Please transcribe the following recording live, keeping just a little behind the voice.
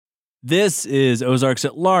This is Ozarks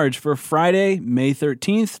at Large for Friday, May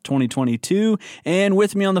 13th, 2022. And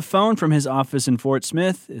with me on the phone from his office in Fort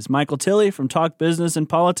Smith is Michael Tilley from Talk Business and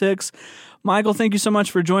Politics. Michael, thank you so much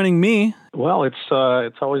for joining me. Well, it's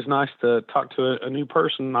always nice to talk to a new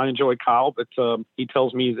person. I enjoy Kyle, but he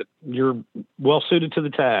tells me that you're well suited to the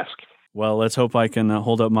task. Well, let's hope I can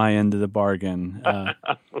hold up my end of the bargain. I'm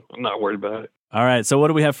not worried about it. All right, so what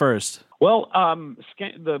do we have first? Well,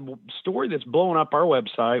 the story that's blowing up our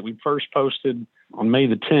website, we first posted on May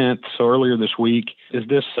the 10th, so earlier this week, is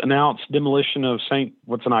this announced demolition of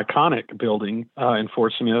what's an iconic building in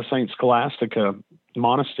Fort Smith, St. Scholastica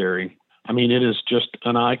Monastery. I mean, it is just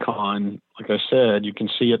an icon. Like I said, you can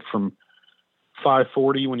see it from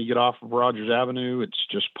 540 when you get off of Rogers Avenue. It's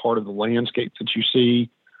just part of the landscape that you see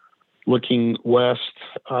looking west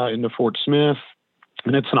into Fort Smith.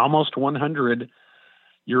 And it's an almost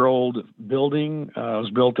 100-year-old building. It was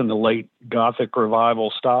built in the late Gothic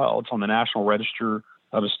Revival style. It's on the National Register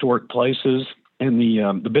of Historic Places. And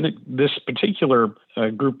this particular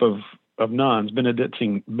group of nuns,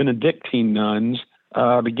 Benedictine nuns,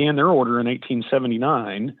 began their order in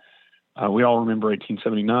 1879. We all remember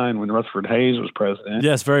 1879 when Rutherford Hayes was president.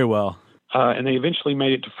 Yes, very well. And they eventually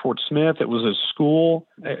made it to Fort Smith. It was a school,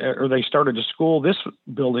 or they started a school. This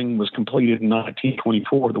building was completed in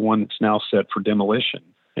 1924, the one that's now set for demolition.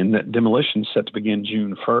 And that demolition is set to begin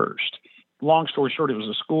June 1st. Long story short, it was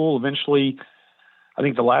a school. Eventually, I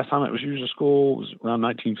think the last time it was used as a school was around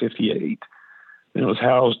 1958. And it was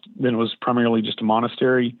housed, then it was primarily just a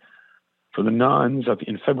monastery for the nuns.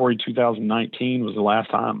 In February 2019 was the last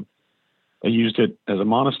time they used it as a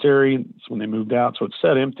monastery. It's when they moved out, so it's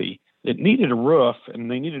set empty. It needed a roof, and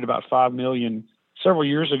they needed about $5 million several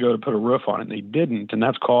years ago to put a roof on it, and they didn't, and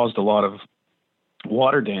that's caused a lot of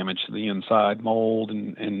water damage to the inside, mold,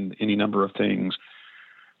 and any number of things.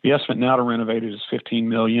 The estimate now to renovate it is $15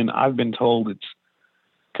 million. I've been told it's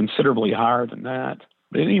considerably higher than that.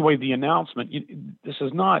 But anyway, the announcement, this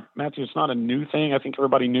is not, Matthew, it's not a new thing. I think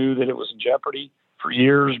everybody knew that it was in jeopardy for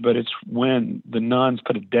years, but it's when the nuns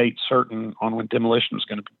put a date certain on when demolition was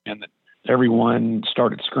going to begin that everyone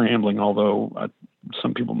started scrambling, although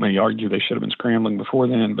some people may argue they should have been scrambling before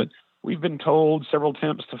then. But we've been told several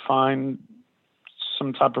attempts to find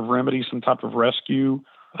some type of remedy, some type of rescue.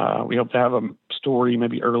 We hope to have a story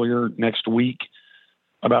maybe earlier next week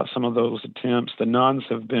about some of those attempts. The nuns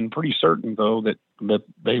have been pretty certain, though, that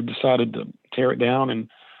they've decided to tear it down,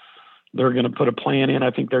 and they're going to put a plan in.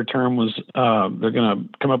 I think their term was they're going to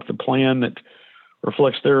come up with a plan that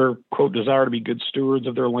reflects their, quote, desire to be good stewards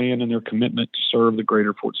of their land and their commitment to serve the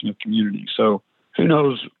greater Fort Smith community. So who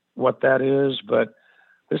knows what that is, but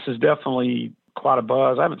this is definitely quite a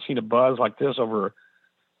buzz. I haven't seen a buzz like this over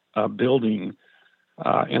a building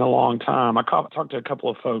in a long time. I talked to a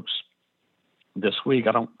couple of folks this week.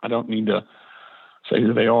 I don't need to say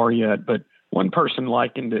who they are yet, but one person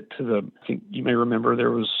likened it to I think you may remember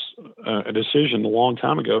there was a decision a long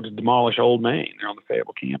time ago to demolish Old Main there on the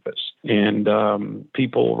Fayetteville campus. And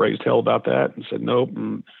people raised hell about that and said nope,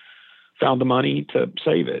 and found the money to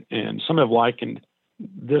save it. And some have likened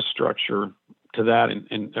this structure to that.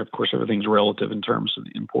 And of course, everything's relative in terms of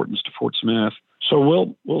the importance to Fort Smith. So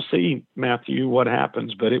we'll see, Matthew, what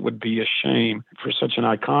happens, but it would be a shame for such an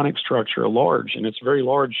iconic structure, and it's a very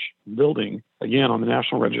large building, again, on the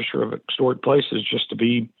National Register of Historic Places, just to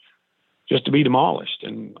be demolished.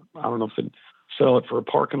 And I don't know if they'd sell it for a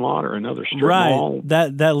parking lot or another strip mall.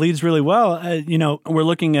 That leads really well. We're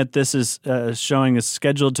looking at this as showing is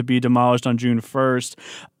scheduled to be demolished on June 1st.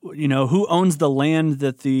 Who owns the land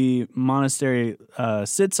that the monastery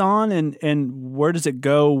sits on, and where does it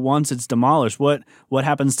go once it's demolished? What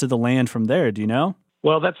happens to the land from there? Do you know?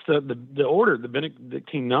 Well, that's the order. The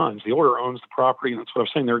Benedictine nuns, the order owns the property, and that's what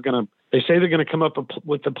I'm saying. They say they're going to come up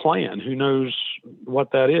with a plan. Who knows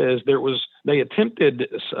what that is? They attempted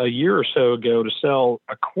a year or so ago to sell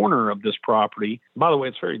a corner of this property. By the way,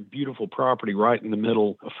 it's a very beautiful property right in the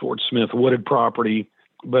middle of Fort Smith, wooded property.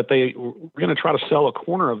 But they were going to try to sell a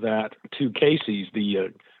corner of that to Casey's,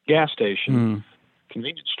 the gas station,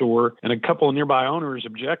 convenience store, and a couple of nearby owners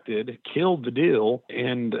objected, killed the deal,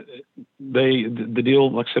 and the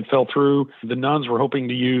deal, like I said, fell through. The nuns were hoping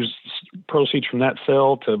to use proceeds from that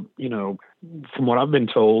sale to, from what I've been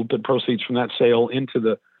told, put proceeds from that sale into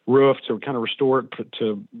the roof to kind of restore it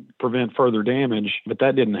to prevent further damage, but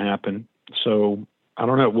that didn't happen. So I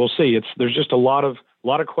don't know. We'll see. There's just a lot of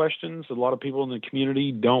questions. A lot of people in the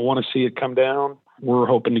community don't want to see it come down. We're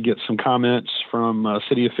hoping to get some comments from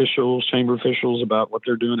city officials, chamber officials about what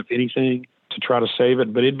they're doing, if anything, to try to save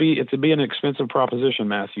it. But it'd be an expensive proposition,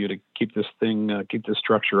 Matthew, to keep this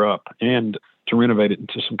structure up and to renovate it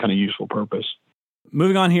into some kind of useful purpose.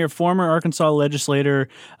 Moving on here, former Arkansas legislator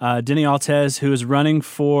Denny Altez, who is running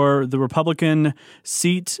for the Republican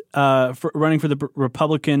seat, running for the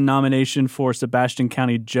Republican nomination for Sebastian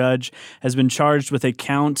County judge, has been charged with a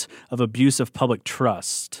count of abuse of public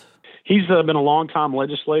trust. He's been a long-time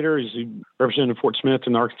legislator. He represented Fort Smith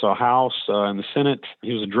in the Arkansas House and the Senate.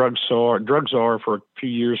 He was a drug czar for a few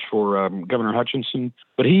years for Governor Hutchinson.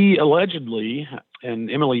 But he allegedly, and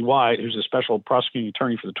Emily White, who's a special prosecuting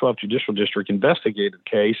attorney for the 12th Judicial District, investigated the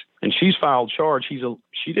case, and she's filed charge.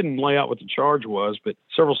 She didn't lay out what the charge was, but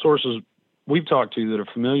several sources we've talked to that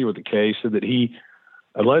are familiar with the case said that he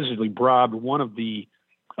allegedly bribed one of the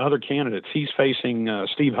other candidates. He's facing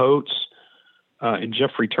Steve Holtz and Jeff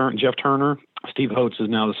Turner. Steve Holtz is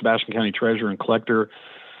now the Sebastian County Treasurer and Collector,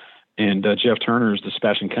 and Jeff Turner is the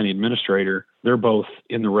Sebastian County Administrator. They're both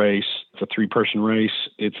in the race. It's a three-person race.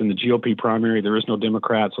 It's in the GOP primary. There is no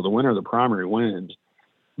Democrat, so the winner of the primary wins.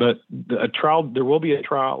 But there will be a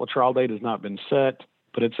trial. A trial date has not been set,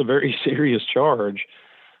 but it's a very serious charge.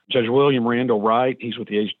 Judge William Randall Wright, he's with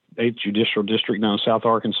the 8th Judicial District now in South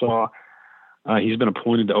Arkansas. He's been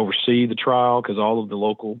appointed to oversee the trial because all of the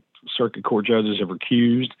local circuit court judges have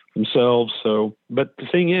recused themselves. But the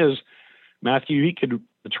thing is, Matthew,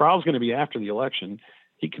 the trial's going to be after the election.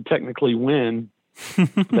 He could technically win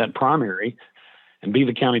that primary and be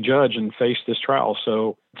the county judge and face this trial.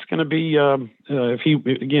 So it's going to be, if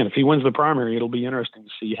he wins the primary, it'll be interesting to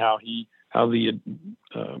see how is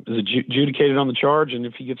adjudicated on the charge and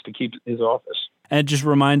if he gets to keep his office. And it just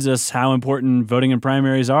reminds us how important voting in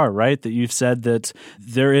primaries are, right? That you've said that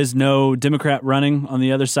there is no Democrat running on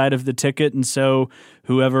the other side of the ticket, and so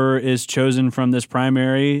whoever is chosen from this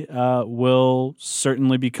primary will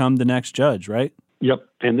certainly become the next judge, right? Yep,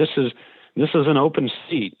 and this is an open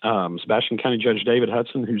seat. Sebastian County Judge David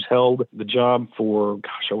Hudson, who's held the job for,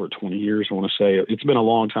 over 20 years, I want to say. It's been a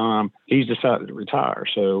long time. He's decided to retire,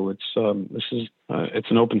 so it's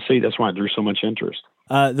an open seat. That's why it drew so much interest.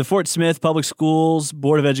 The Fort Smith Public Schools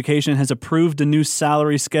Board of Education has approved a new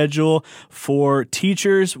salary schedule for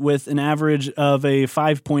teachers with an average of a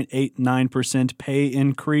 5.89% pay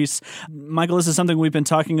increase. Michael, this is something we've been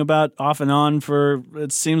talking about off and on for,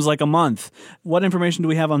 it seems like, a month. What information do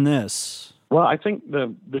we have on this? Well, I think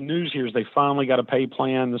the news here is they finally got a pay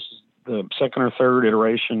plan. This is the second or third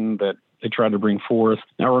iteration that they tried to bring forth.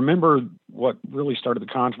 Now, remember what really started the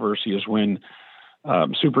controversy is when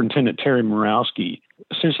Superintendent Terry Murawski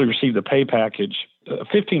essentially received a pay package, a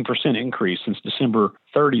 15% increase since December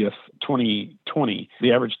 30th, 2020.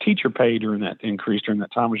 The average teacher pay during that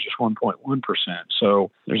time was just 1.1%.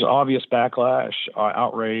 So there's obvious backlash,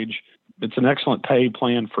 outrage. It's an excellent pay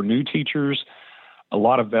plan for new teachers. A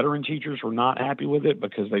lot of veteran teachers were not happy with it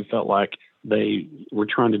because they felt like they were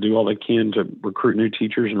trying to do all they can to recruit new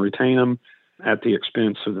teachers and retain them at the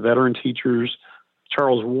expense of the veteran teachers.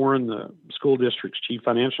 Charles Warren, the school district's chief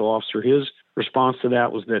financial officer, his response to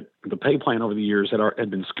that was that the pay plan over the years had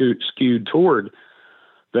been skewed toward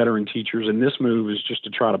veteran teachers, and this move is just to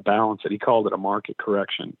try to balance it. He called it a market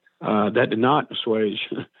correction. That did not assuage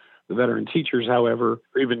the veteran teachers, however,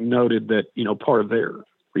 even noted that, part of their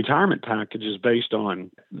retirement package is based on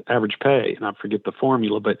average pay, and I forget the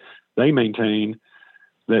formula, but they maintain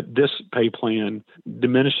that this pay plan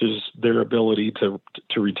diminishes their ability to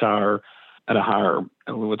retire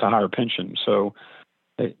with a higher pension. So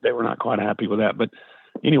they were not quite happy with that. But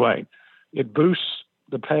anyway, it boosts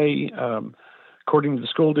the pay. According to the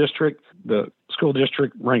school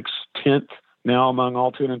district ranks 10th now among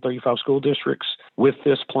all 235 school districts. With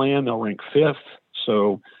this plan, they'll rank 5th.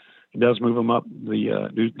 So it does move them up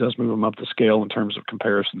the scale in terms of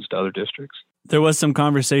comparisons to other districts. There was some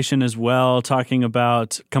conversation as well talking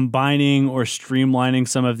about combining or streamlining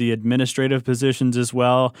some of the administrative positions as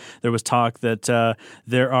well. There was talk that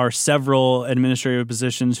there are several administrative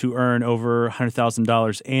positions who earn over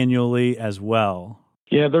 $100,000 annually as well.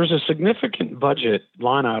 Yeah, there's a significant budget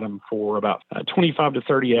line item for about 25 to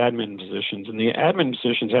 30 admin positions, and the admin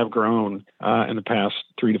positions have grown in the past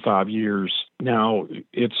 3 to 5 years. Now,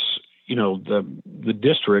 it's the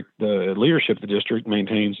district, the leadership of the district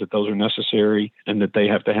maintains that those are necessary and that they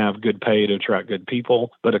have to have good pay to attract good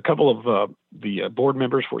people. But a couple of the board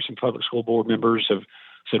members, for some public school board members, have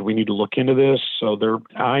said we need to look into this. So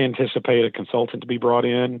I anticipate a consultant to be brought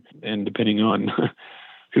in, and depending on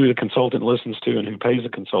who the consultant listens to and who pays the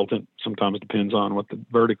consultant, sometimes depends on what the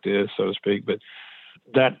verdict is, so to speak. But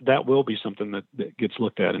that will be something that gets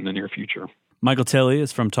looked at in the near future. Michael Tilley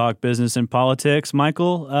is from Talk Business and Politics.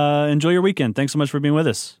 Michael, enjoy your weekend. Thanks so much for being with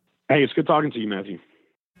us. Hey, it's good talking to you, Matthew.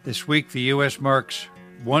 This week, the U.S. marks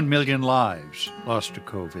 1 million lives lost to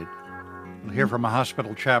COVID. We'll hear from a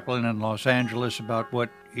hospital chaplain in Los Angeles about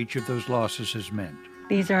what each of those losses has meant.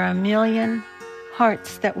 These are a million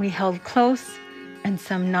hearts that we held close and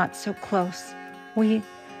some not so close. We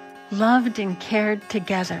loved and cared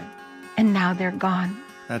together, and now they're gone.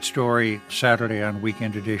 That story, Saturday on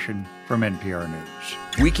Weekend Edition from NPR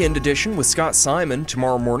News. Weekend Edition with Scott Simon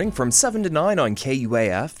tomorrow morning from 7 to 9 on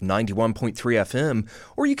KUAF 91.3 FM,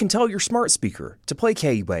 or you can tell your smart speaker to play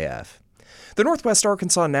KUAF. The Northwest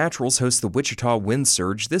Arkansas Naturals host the Wichita Wind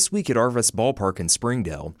Surge this week at Arvest Ballpark in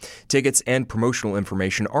Springdale. Tickets and promotional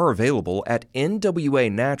information are available at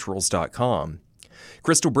nwanaturals.com.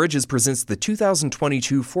 Crystal Bridges presents the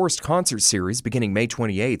 2022 Forest Concert Series beginning May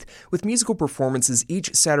 28th with musical performances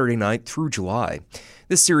each Saturday night through July.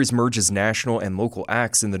 This series merges national and local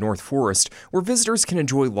acts in the North Forest, where visitors can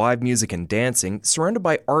enjoy live music and dancing, surrounded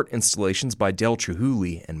by art installations by Del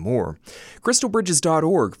Chihuly and more.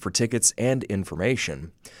 crystalbridges.org for tickets and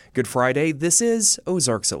information. Good Friday, this is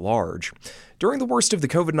Ozarks at Large. During the worst of the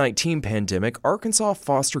COVID-19 pandemic, Arkansas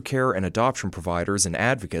foster care and adoption providers and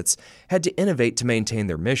advocates had to innovate to maintain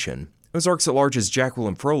their mission. Ozarks at Large's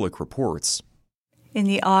Jacqueline Froelich reports. In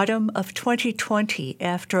the autumn of 2020,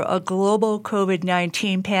 after a global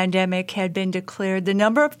COVID-19 pandemic had been declared, the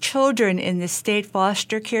number of children in the state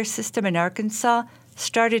foster care system in Arkansas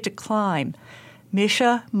started to climb.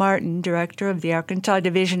 Misha Martin, director of the Arkansas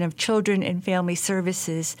Division of Children and Family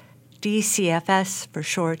Services, DCFS for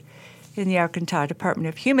short, in the Arkansas Department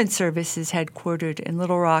of Human Services headquartered in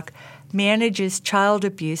Little Rock, manages child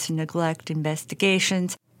abuse and neglect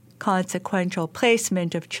investigations, consequential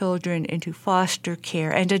placement of children into foster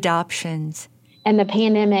care, and adoptions. And the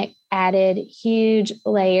pandemic added huge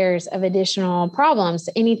layers of additional problems,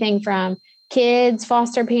 anything from kids,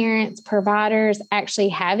 foster parents, providers actually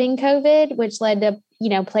having COVID, which led to,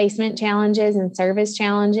 placement challenges and service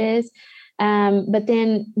challenges. But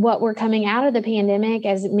then what we're coming out of the pandemic,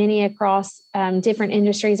 as many across different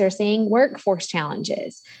industries are seeing, workforce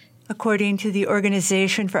challenges. According to the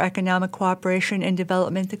Organization for Economic Cooperation and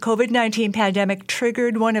Development, the COVID-19 pandemic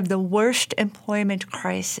triggered one of the worst employment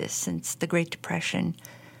crises since the Great Depression,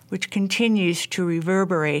 which continues to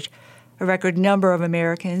reverberate. A record number of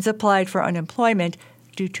Americans applied for unemployment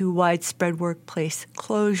due to widespread workplace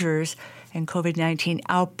closures and COVID-19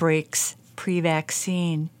 outbreaks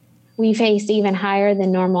pre-vaccine. We faced even higher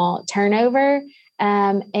than normal turnover.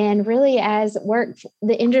 And really, as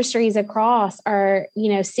the industries across are,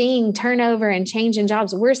 seeing turnover and change in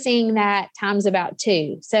jobs, we're seeing that times about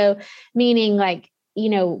 2. So meaning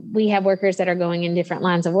we have workers that are going in different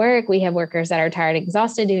lines of work. We have workers that are tired and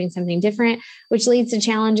exhausted doing something different, which leads to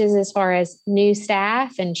challenges as far as new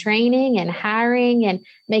staff and training and hiring and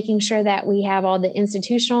making sure that we have all the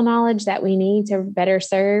institutional knowledge that we need to better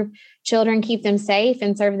serve children, keep them safe,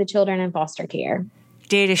 and serve the children in foster care.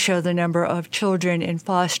 Data show the number of children in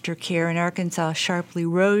foster care in Arkansas sharply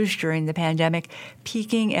rose during the pandemic,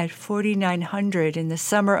 peaking at 4,900 in the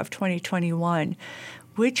summer of 2021,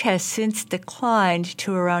 which has since declined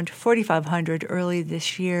to around 4,500 early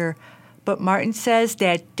this year. But Martin says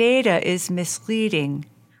that data is misleading.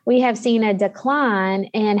 We have seen a decline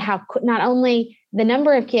in how not only the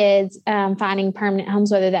number of kids finding permanent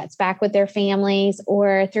homes, whether that's back with their families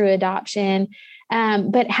or through adoption,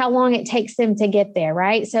 but how long it takes them to get there,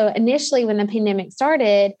 right? So initially when the pandemic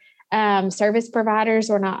started, service providers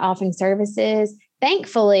were not offering services.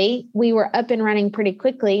 Thankfully, we were up and running pretty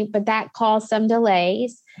quickly, but that caused some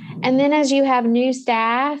delays. And then as you have new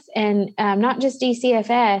staff and not just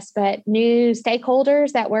DCFS, but new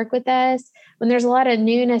stakeholders that work with us, when there's a lot of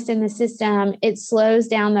newness in the system, it slows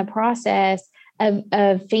down the process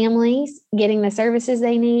of families getting the services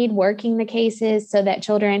they need, working the cases so that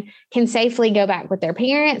children can safely go back with their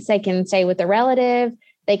parents, they can stay with a relative,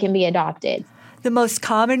 they can be adopted. The most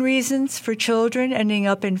common reasons for children ending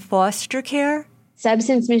up in foster care?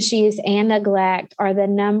 Substance misuse and neglect are the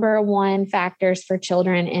number one factors for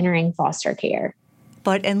children entering foster care.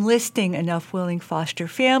 But enlisting enough willing foster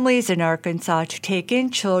families in Arkansas to take in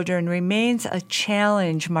children remains a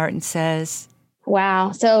challenge, Martin says.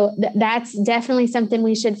 Wow. So that's definitely something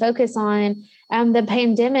we should focus on. The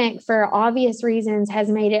pandemic, for obvious reasons, has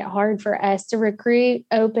made it hard for us to recruit,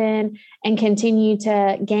 open, and continue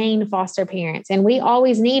to gain foster parents. And we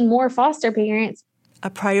always need more foster parents. A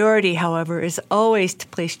priority, however, is always to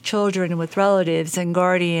place children with relatives and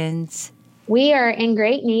guardians. We are in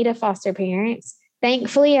great need of foster parents.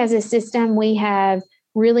 Thankfully, as a system, we have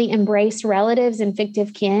really embraced relatives and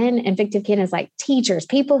fictive kin. And fictive kin is like teachers,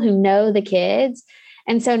 people who know the kids.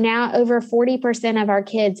 And so now over 40% of our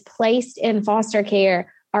kids placed in foster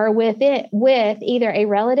care are with either a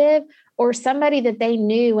relative or somebody that they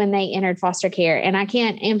knew when they entered foster care. And I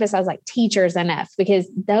can't emphasize like teachers enough, because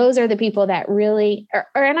those are the people that really,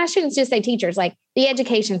 and I shouldn't just say teachers, like the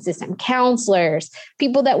education system, counselors,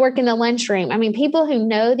 people that work in the lunchroom. I mean, people who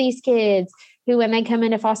know these kids, who, when they come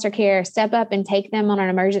into foster care, step up and take them on an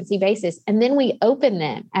emergency basis. And then we open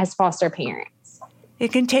them as foster parents.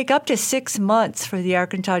 It can take up to 6 months for the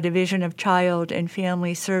Arkansas Division of Child and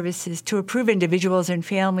Family Services to approve individuals and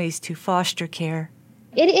families to foster care.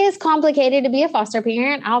 It is complicated to be a foster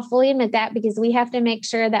parent. I'll fully admit that, because we have to make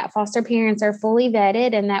sure that foster parents are fully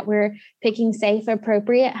vetted and that we're picking safe,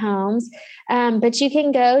 appropriate homes. But you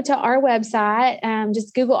can go to our website,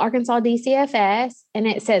 just Google Arkansas DCFS, and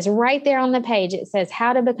it says right there on the page, it says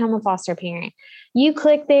how to become a foster parent. You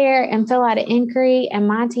click there and fill out an inquiry, and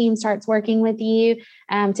my team starts working with you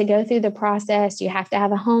to go through the process. You have to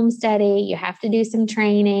have a home study. You have to do some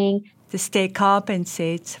training. The state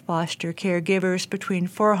compensates foster caregivers between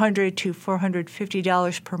 $400 to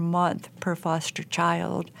 $450 per month per foster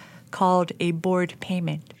child, called a board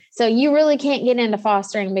payment. So you really can't get into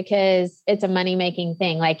fostering because it's a money-making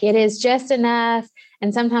thing. Like, it is just enough,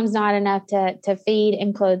 and sometimes not enough to feed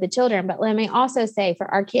and clothe the children. But let me also say, for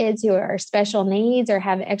our kids who are special needs or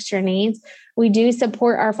have extra needs, we do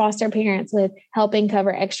support our foster parents with helping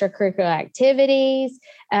cover extracurricular activities.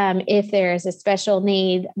 If there's a special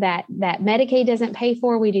need that Medicaid doesn't pay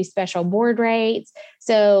for, we do special board rates.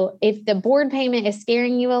 So if the board payment is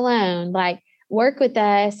scaring you alone, like, work with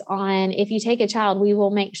us on, if you take a child, we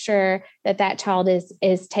will make sure that child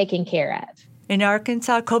is taken care of. In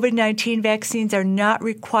Arkansas, COVID-19 vaccines are not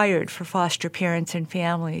required for foster parents and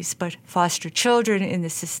families, but foster children in the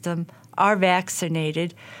system are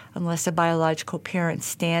vaccinated unless a biological parent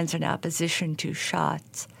stands in opposition to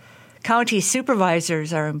shots. County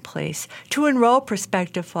supervisors are in place to enroll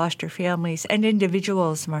prospective foster families and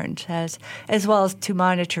individuals, Martin says, as well as to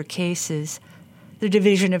monitor cases. The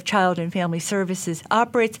Division of Child and Family Services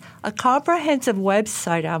operates a comprehensive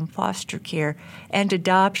website on foster care and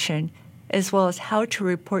adoption, as well as how to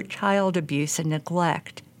report child abuse and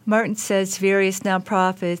neglect. Martin says various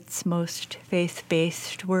nonprofits, most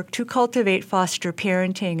faith-based, work to cultivate foster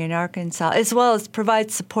parenting in Arkansas, as well as provide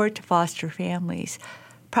support to foster families.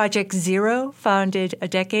 Project Zero, founded a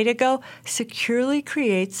decade ago, securely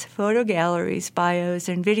creates photo galleries, bios,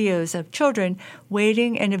 and videos of children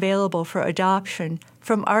waiting and available for adoption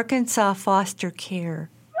from Arkansas foster care.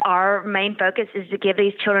 Our main focus is to give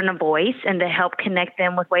these children a voice and to help connect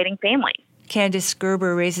them with waiting families. Candace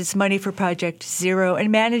Gerber raises money for Project Zero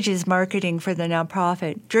and manages marketing for the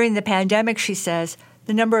nonprofit. During the pandemic, she says,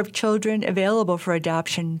 the number of children available for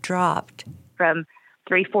adoption dropped. From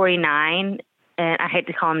 349, and I hate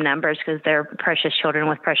to call them numbers because they're precious children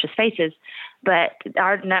with precious faces, but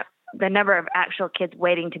the number of actual kids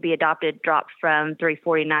waiting to be adopted dropped from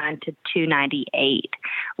 349 to 298,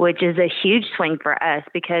 which is a huge swing for us,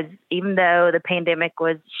 because even though the pandemic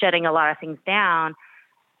was shutting a lot of things down,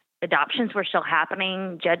 adoptions were still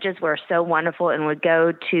happening. Judges were so wonderful and would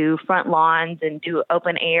go to front lawns and do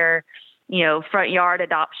open air, front yard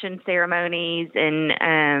adoption ceremonies.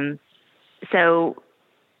 And so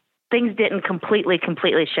things didn't completely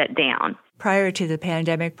shut down. Prior to the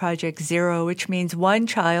pandemic, Project Zero, which means one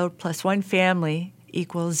child plus one family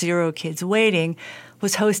equals 0 kids waiting,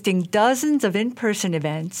 was hosting dozens of in-person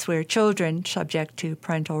events where children, subject to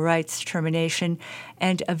parental rights termination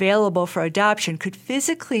and available for adoption, could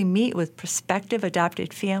physically meet with prospective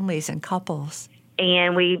adopted families and couples.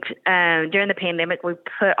 And during the pandemic, we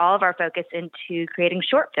put all of our focus into creating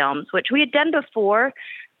short films, which we had done before,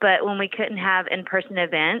 but when we couldn't have in-person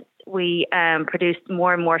events, we produced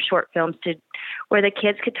more and more short films where the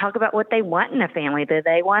kids could talk about what they want in a family. Do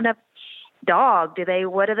they want a dog?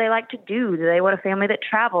 What do they like to do? Do they want a family that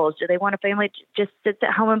travels? Do they want a family that just sits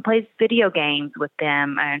at home and plays video games with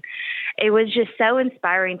them? And it was just so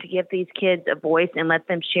inspiring to give these kids a voice and let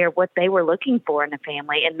them share what they were looking for in a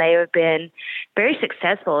family. And they have been very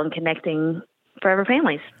successful in connecting forever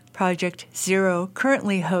families. Project Zero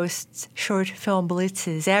currently hosts short film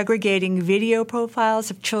blitzes, aggregating video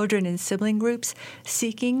profiles of children and sibling groups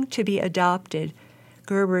seeking to be adopted.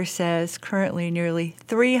 Gerber says currently nearly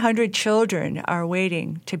 300 children are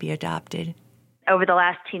waiting to be adopted. Over the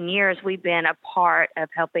last 10 years, we've been a part of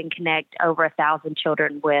helping connect over 1,000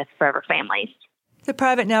 children with forever families. The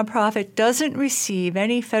private nonprofit doesn't receive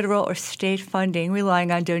any federal or state funding,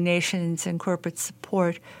 relying on donations and corporate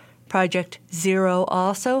support. Project Zero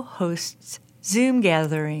also hosts Zoom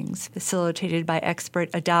gatherings facilitated by expert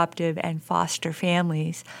adoptive and foster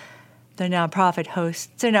families. The nonprofit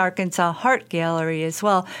hosts an Arkansas Heart Gallery as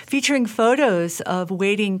well, featuring photos of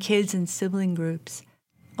waiting kids and sibling groups.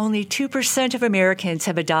 Only 2% of Americans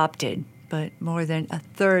have adopted. but more than a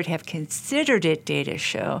third have considered it, data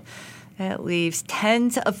show. That leaves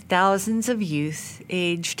tens of thousands of youth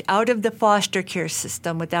aged out of the foster care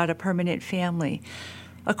system without a permanent family,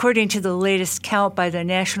 according to the latest count by the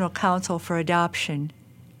National Council for Adoption.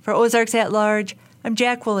 For Ozarks at Large, I'm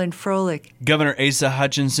Jacqueline Froelich. Governor Asa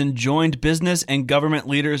Hutchinson joined business and government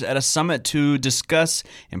leaders at a summit to discuss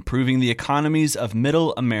improving the economies of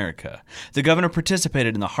Middle America. The governor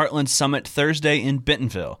participated in the Heartland Summit Thursday in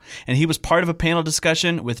Bentonville, and he was part of a panel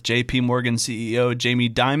discussion with J.P. Morgan CEO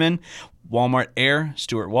Jamie Dimon, Walmart heir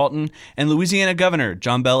Stuart Walton, and Louisiana Governor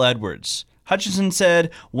John Bel Edwards. Hutchinson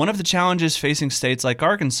said one of the challenges facing states like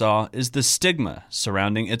Arkansas is the stigma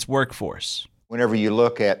surrounding its workforce. Whenever you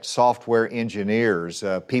look at software engineers,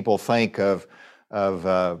 people think of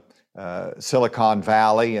Silicon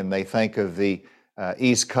Valley and they think of the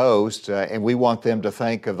East Coast, and we want them to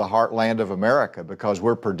think of the heartland of America because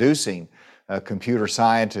we're producing computer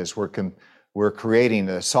scientists, we're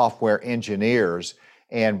creating software engineers,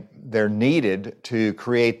 and they're needed to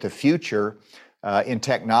create the future in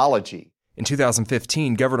technology. In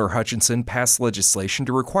 2015, Governor Hutchinson passed legislation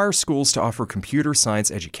to require schools to offer computer science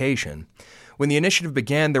education. When the initiative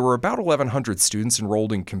began, there were about 1,100 students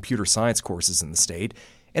enrolled in computer science courses in the state,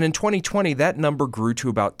 and in 2020, that number grew to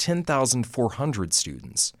about 10,400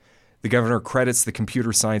 students. The governor credits the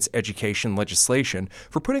computer science education legislation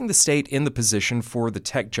for putting the state in the position for the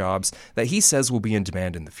tech jobs that he says will be in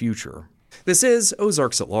demand in the future. This is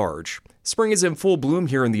Ozarks at Large. Spring is in full bloom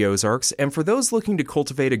here in the Ozarks, and for those looking to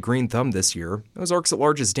cultivate a green thumb this year, Ozarks at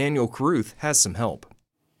Large's Daniel Caruth has some help.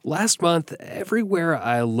 Last month, everywhere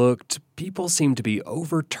I looked, people seemed to be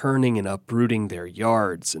overturning and uprooting their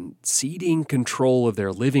yards and ceding control of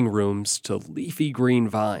their living rooms to leafy green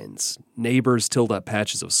vines. Neighbors tilled up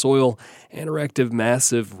patches of soil and erected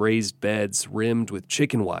massive raised beds rimmed with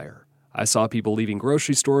chicken wire. I saw people leaving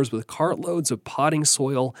grocery stores with cartloads of potting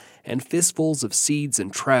soil and fistfuls of seeds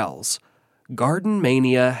and trowels. Garden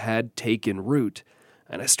mania had taken root,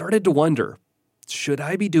 and I started to wonder, should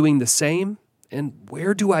I be doing the same? And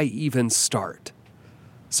where do I even start?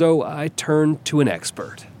 So I turned to an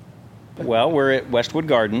expert. Well, we're at Westwood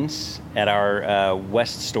Gardens at our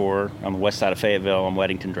west store on the west side of Fayetteville on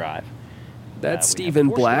Weddington Drive. That's Stephen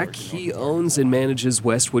Black. He owns and manages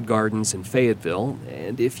Westwood Gardens in Fayetteville.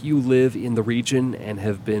 And if you live in the region and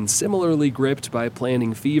have been similarly gripped by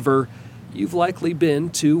planning fever, you've likely been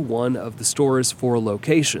to one of the store's 4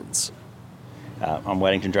 locations. On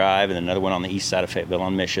Weddington Drive, and another one on the east side of Fayetteville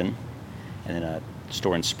on Mission, and then a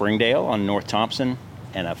store in Springdale on North Thompson,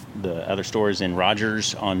 and the other store is in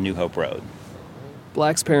Rogers on New Hope Road.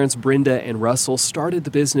 Black's parents, Brenda and Russell, started the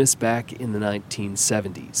business back in the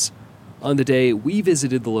 1970s. On the day we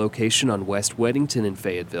visited the location on West Weddington in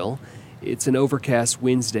Fayetteville, it's an overcast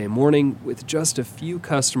Wednesday morning with just a few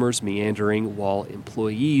customers meandering while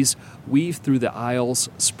employees weave through the aisles,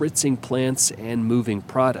 spritzing plants and moving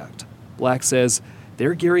product. Black says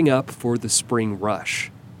they're gearing up for the spring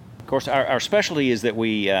rush. Of course, our specialty is that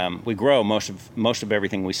we grow most of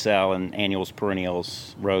everything we sell, in annuals,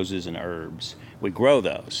 perennials, roses, and herbs. We grow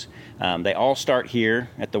those. They all start here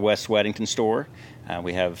at the West Weddington store.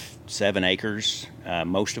 We have 7 acres,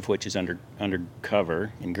 most of which is under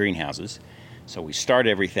cover in greenhouses. So we start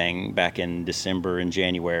everything back in December and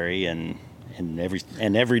January, and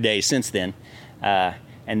every day since then.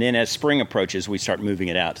 And then as spring approaches, we start moving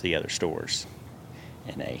it out to the other stores.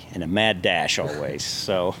 In a mad dash always.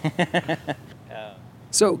 So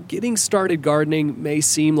getting started gardening may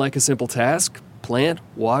seem like a simple task. Plant,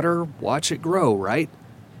 water, watch it grow, right?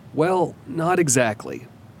 Well, not exactly.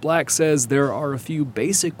 Black says there are a few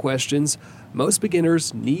basic questions most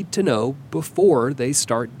beginners need to know before they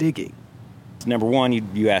start digging. Number one,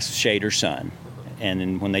 you ask shade or sun. And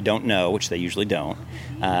then when they don't know, which they usually don't,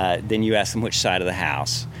 then you ask them which side of the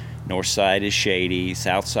house. North side is shady,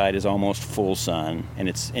 south side is almost full sun, and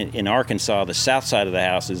it's in Arkansas. The south side of the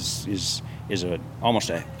house is almost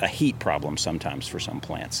a heat problem sometimes for some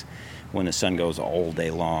plants when the sun goes all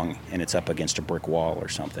day long and it's up against a brick wall or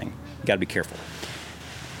something. You got to be careful.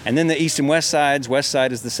 And then the east and west sides. West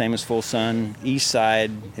side is the same as full sun. East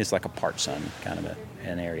side is like a part sun kind of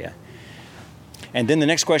an area. And then the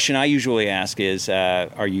next question I usually ask is,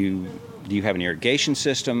 do you have an irrigation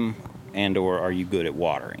system, and or are you good at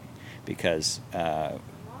watering? Because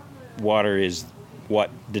water is what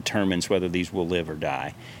determines whether these will live or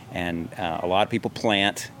die. And a lot of people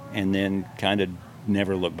plant and then kind of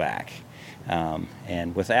never look back.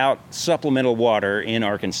 And without supplemental water in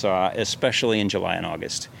Arkansas, especially in July and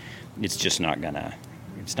August, it's just not gonna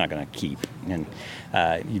keep. And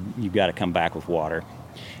you've got to come back with water.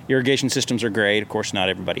 Irrigation systems are great. Of course, not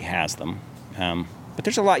everybody has them. But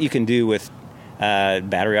there's a lot you can do with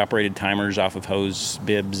battery-operated timers off of hose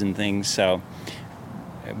bibs and things. So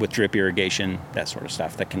with drip irrigation, that sort of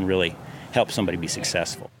stuff, that can really help somebody be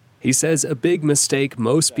successful. He says a big mistake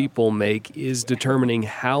most people make is determining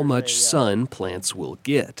how much sun plants will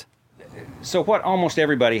get. So what almost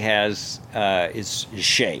everybody has is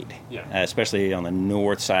shade, especially on the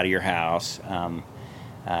north side of your house.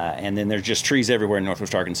 And then there's just trees everywhere in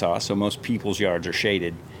northwest Arkansas, so most people's yards are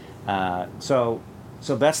shaded. So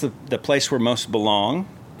that's the place where most belong.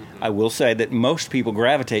 I will say that most people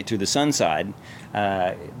gravitate to the sun side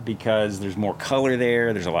because there's more color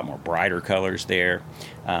there, there's a lot more brighter colors there,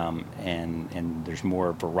 and there's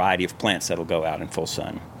more variety of plants that'll go out in full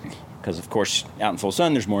sun. Because, of course, out in full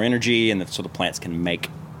sun, there's more energy, and so the plants can make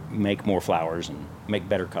more flowers and make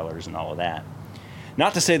better colors and all of that.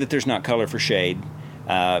 Not to say that there's not color for shade.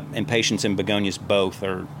 Impatiens and begonias both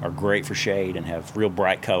are great for shade and have real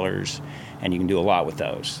bright colors, and you can do a lot with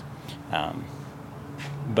those.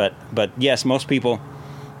 But yes, most people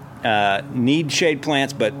need shade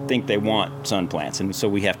plants, but think they want sun plants, and so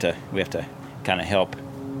we have to kind of help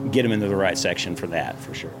get them into the right section for that,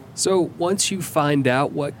 for sure. So once you find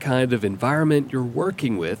out what kind of environment you're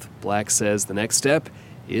working with, Black says the next step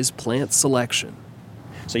is plant selection.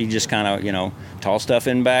 So you just kind of, tall stuff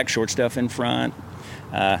in back, short stuff in front.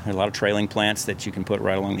 There's a lot of trailing plants that you can put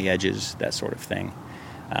right along the edges, that sort of thing.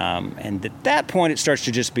 And at that point, it starts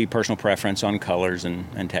to just be personal preference on colors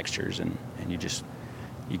and textures, and we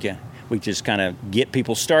just kind of get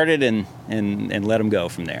people started and let them go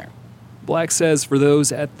from there. Black says for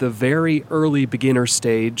those at the very early beginner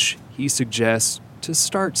stage, he suggests to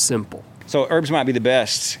start simple. So herbs might be the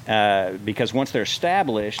best because once they're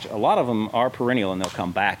established, a lot of them are perennial and they'll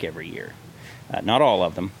come back every year. Not all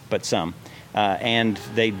of them, but some. And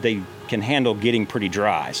they can handle getting pretty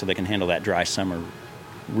dry, so they can handle that dry summer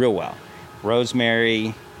real well.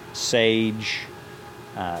 Rosemary, sage,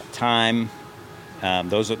 thyme,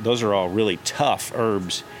 those are all really tough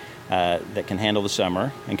herbs that can handle the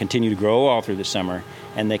summer and continue to grow all through the summer,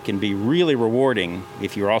 and they can be really rewarding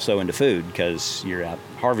if you're also into food because you're out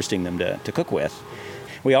harvesting them to cook with.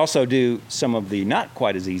 We also do some of the not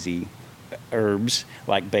quite as easy herbs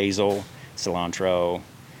like basil, cilantro,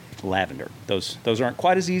 lavender. Those aren't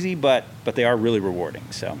quite as easy, but they are really rewarding.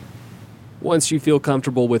 So once you feel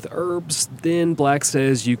comfortable with herbs, then Black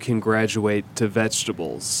says you can graduate to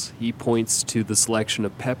vegetables. He points to the selection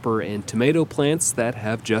of pepper and tomato plants that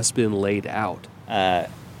have just been laid out.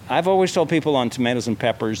 I've always told people on tomatoes and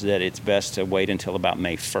peppers that it's best to wait until about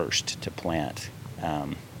May 1st to plant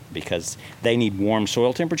because they need warm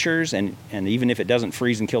soil temperatures, and even if it doesn't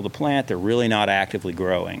freeze and kill the plant, they're really not actively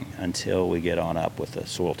growing until we get on up with the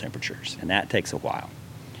soil temperatures, and that takes a while.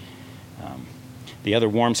 The other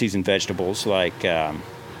warm season vegetables like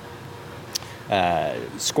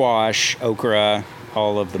squash, okra,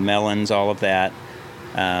 all of the melons, all of that,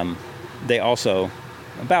 they also,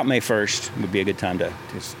 about May 1st would be a good time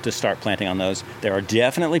to start planting on those. There are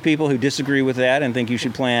definitely people who disagree with that and think you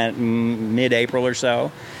should plant mid-April or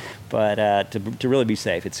so, but to really be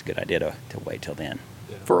safe, it's a good idea to wait till then.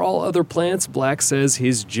 For all other plants, Black says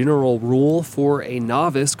his general rule for a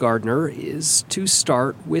novice gardener is to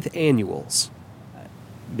start with annuals.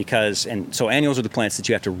 So annuals are the plants that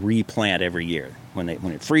you have to replant every year. When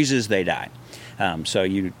it freezes, they die. So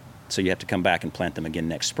you have to come back and plant them again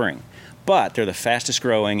next spring. But they're the fastest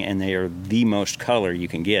growing, and they are the most color you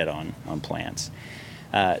can get on plants.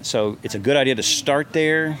 So it's a good idea to start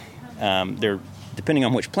there. They're depending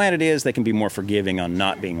on which plant it is, they can be more forgiving on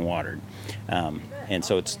not being watered. And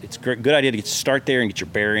so it's a good idea to start there and get your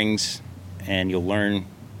bearings, and you'll learn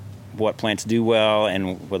what plants do well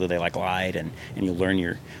and whether they like light, and you'll learn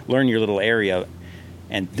your little area.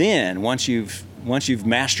 And then once you've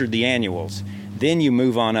mastered the annuals, then you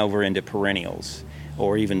move on over into perennials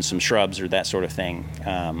or even some shrubs or that sort of thing,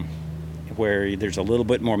 where there's a little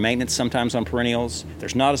bit more maintenance sometimes on perennials.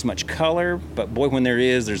 There's not as much color, but boy, when there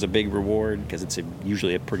is, there's a big reward because it's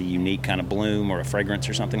usually a pretty unique kind of bloom or a fragrance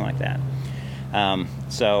or something like that.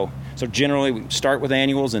 So generally, we start with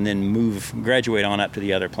annuals and then graduate on up to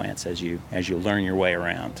the other plants as you learn your way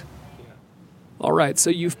around. All right, so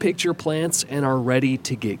you've picked your plants and are ready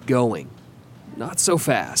to get going. Not so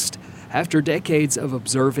fast. After decades of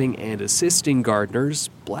observing and assisting gardeners,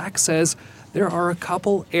 Black says there are a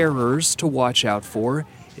couple errors to watch out for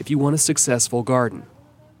if you want a successful garden.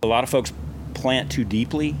 A lot of folks plant too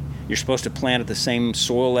deeply. You're supposed to plant at the same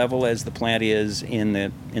soil level as the plant is in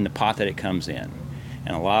the pot that it comes in.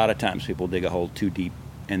 And a lot of times people dig a hole too deep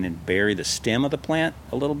and then bury the stem of the plant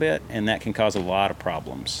a little bit, and that can cause a lot of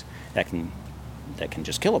problems. That can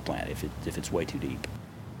just kill a plant if it's way too deep.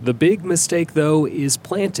 The big mistake, though, is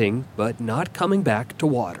planting, but not coming back to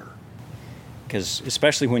water. Because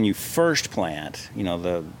especially when you first plant,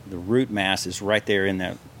 the root mass is right there in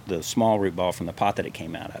the small root ball from the pot that it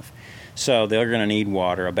came out of. So they're going to need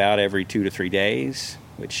water about every 2 to 3 days,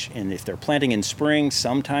 and if they're planting in spring,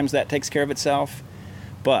 sometimes that takes care of itself,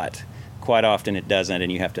 but quite often it doesn't,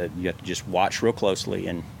 and you have to just watch real closely.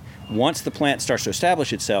 And once the plant starts to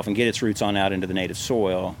establish itself and get its roots on out into the native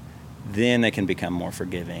soil, then they can become more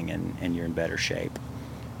forgiving and you're in better shape.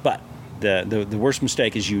 But the worst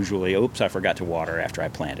mistake is usually, I forgot to water after I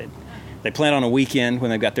planted. They plant on a weekend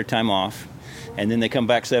when they've got their time off, and then they come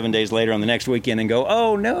back 7 days later on the next weekend and go,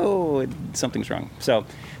 oh no, something's wrong. So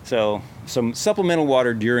some supplemental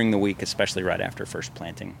water during the week, especially right after first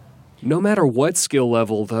planting. No matter what skill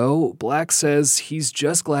level, though, Black says he's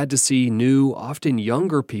just glad to see new, often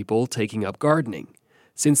younger people taking up gardening.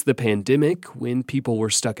 Since the pandemic, when people were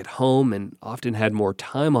stuck at home and often had more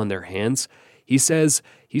time on their hands, he says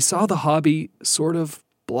he saw the hobby sort of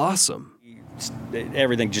blossom.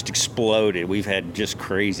 Everything just exploded. We've had just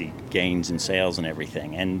crazy gains in sales and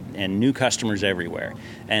everything, and new customers everywhere.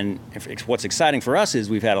 And what's exciting for us is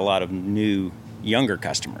we've had a lot of new, younger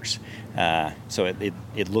customers. So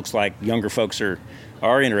it looks like younger folks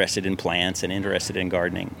are interested in plants and interested in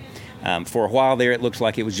gardening. For a while there, it looked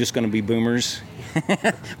like it was just going to be boomers,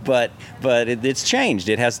 but it's changed.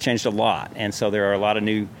 It has changed a lot, and so there are a lot of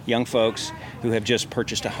new young folks who have just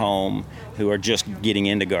purchased a home, who are just getting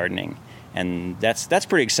into gardening. And that's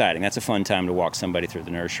pretty exciting. That's a fun time to walk somebody through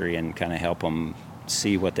the nursery and kind of help them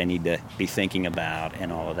see what they need to be thinking about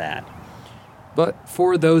and all of that. But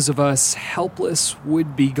for those of us helpless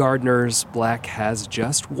would-be gardeners, Black has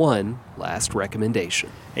just one last recommendation.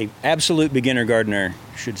 An absolute beginner gardener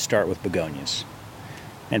should start with begonias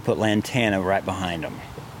and put lantana right behind them.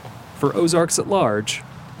 For Ozarks at Large,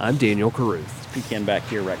 I'm Daniel Carruth. Peek in back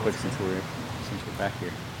here right quick since we're back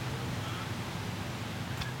here.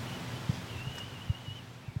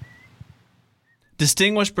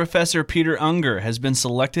 Distinguished Professor Peter Unger has been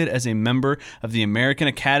selected as a member of the American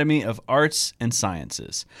Academy of Arts and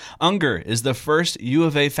Sciences. Unger is the first U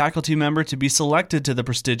of A faculty member to be selected to the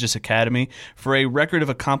prestigious academy for a record of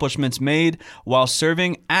accomplishments made while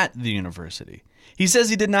serving at the university. He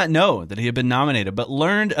says he did not know that he had been nominated, but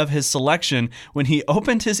learned of his selection when he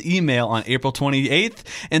opened his email on April 28th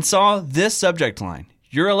and saw this subject line: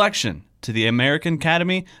 your election to the American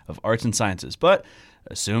Academy of Arts and Sciences, but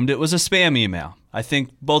assumed it was a spam email. I think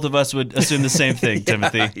both of us would assume the same thing,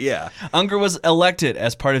 Timothy. Yeah. Unger was elected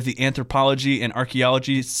as part of the Anthropology and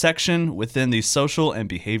Archaeology section within the Social and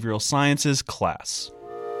Behavioral Sciences class.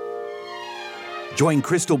 Join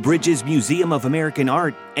Crystal Bridges Museum of American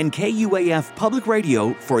Art and KUAF Public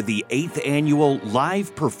Radio for the 8th annual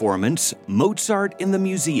live performance, Mozart in the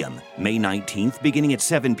Museum, May 19th, beginning at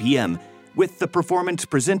 7 p.m., with the performance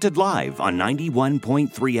presented live on 91.3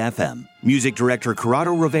 FM. Music director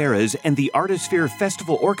Corrado Riveras and the Artisphere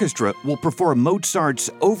Festival Orchestra will perform Mozart's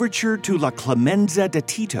Overture to La Clemenza de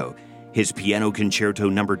Tito, his Piano Concerto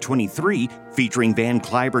No. 23, featuring Van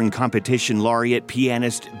Cliburn competition laureate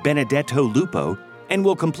pianist Benedetto Lupo, and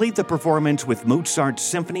will complete the performance with Mozart's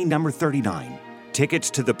Symphony No. 39. Tickets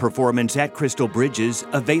to the performance at Crystal Bridges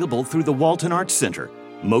available through the Walton Arts Center.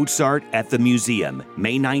 Mozart at the Museum,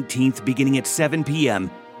 May 19th, beginning at 7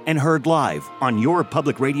 p.m., and heard live on your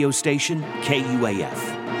public radio station,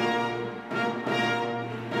 KUAF.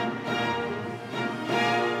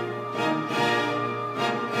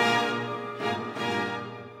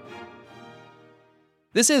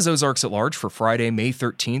 This is Ozarks at Large for Friday, May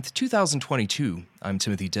 13th, 2022. I'm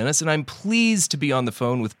Timothy Dennis, and I'm pleased to be on the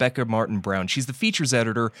phone with Becca Martin-Brown. She's the features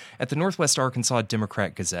editor at the Northwest Arkansas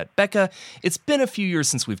Democrat-Gazette. Becca, it's been a few years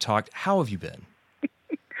since we've talked. How have you been?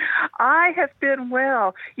 I have been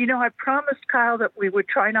well. You know, I promised Kyle that we would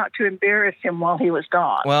try not to embarrass him while he was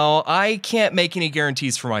gone. Well, I can't make any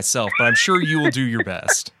guarantees for myself, but I'm sure you will do your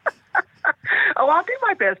best. Oh, I'll do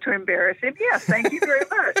my best to embarrass him. Yes, thank you very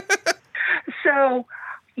much. So,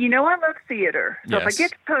 you know, I love theater. So Yes. if I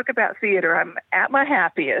get to talk about theater, I'm at my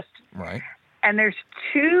happiest. Right. And there's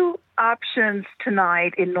two options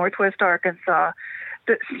tonight in Northwest Arkansas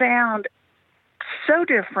that sound so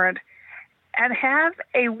different and have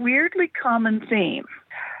a weirdly common theme.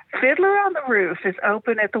 Fiddler on the Roof is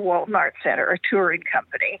open at the Walton Arts Center, a touring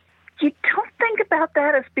company. You don't think about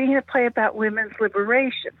that as being a play about women's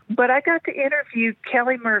liberation. But I got to interview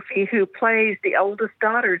Kelly Murphy, who plays the oldest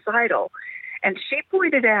daughter, Zeidel, and she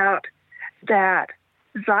pointed out that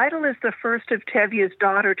Zeidel is the first of Tevia's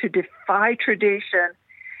daughter to defy tradition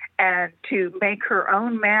and to make her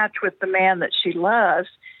own match with the man that she loves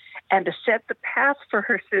and to set the path for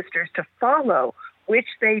her sisters to follow which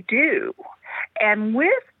they do. And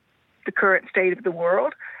with the current state of the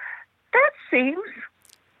world, that seems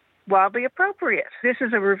wildly appropriate. This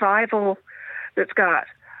is a revival that's got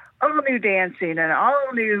all new dancing and all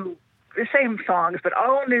new, the same songs, but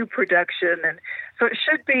all new production. And so it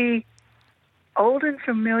should be old and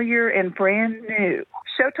familiar and brand new.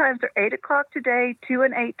 Showtimes are 8 o'clock today, 2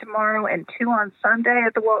 and 8 tomorrow, and 2 on Sunday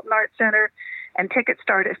at the Walton Arts Center. And tickets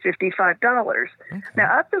start at $55. Okay.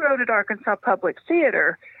 Now, up the road at Arkansas Public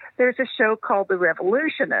Theater, there's a show called The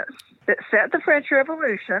Revolutionists that set the French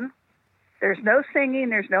Revolution. There's no singing,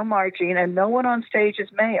 there's no marching, and no one on stage is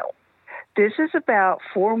male. This is about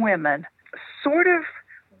 4 women, sort of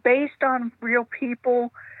based on real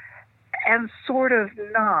people and sort of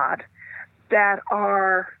not, that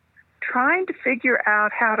are trying to figure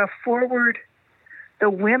out how to forward the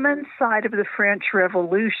women's side of the French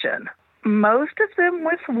Revolution. Most of them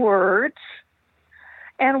with words,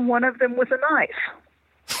 and one of them with a knife.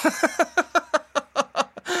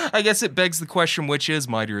 I guess it begs the question, which is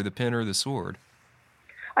mightier, the pen or the sword?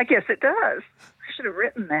 I guess it does. I should have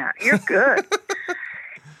written that. You're good.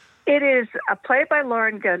 It is a play by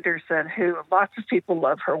Lauren Gunderson, who lots of people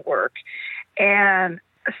love her work. And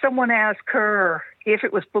someone asked her if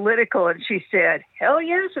it was political, and she said, hell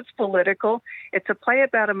yes, it's political. It's a play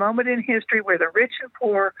about a moment in history where the rich and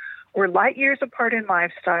poor were light years apart in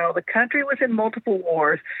lifestyle. The country was in multiple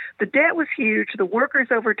wars. The debt was huge. The workers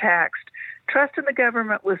overtaxed. Trust in the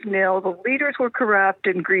government was nil. The leaders were corrupt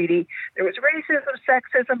and greedy. There was racism,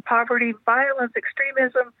 sexism, poverty, violence,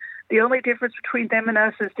 extremism. The only difference between them and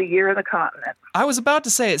us is the year of the continent. I was about to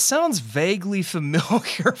say, it sounds vaguely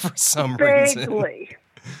familiar for some reason. Vaguely.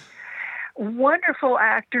 Wonderful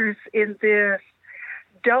actors in this.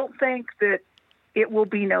 Don't think that it will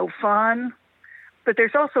be no fun. But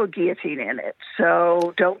there's also a guillotine in it,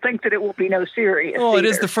 so don't think that it will be no serious. Well, either. It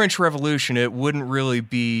is the French Revolution. It wouldn't really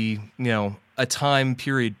be, a time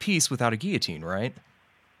period piece without a guillotine, right?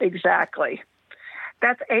 Exactly.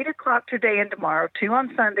 That's 8 o'clock today and tomorrow, 2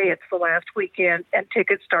 on Sunday. It's the last weekend, and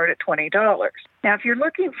tickets start at $20. Now, if you're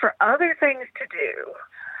looking for other things to do,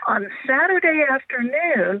 on Saturday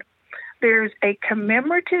afternoon, there's a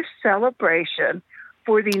commemorative celebration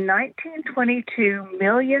for the 1922 $1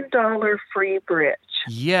 million free bridge.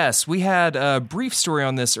 Yes, we had a brief story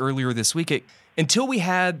on this earlier this week. Until we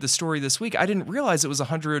had the story this week, I didn't realize it was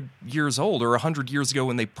 100 years old or 100 years ago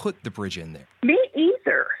when they put the bridge in there. Me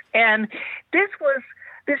either. And this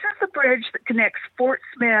is the bridge that connects Fort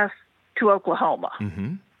Smith to Oklahoma.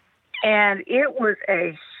 Mm-hmm. And it was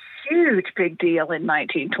a huge big deal in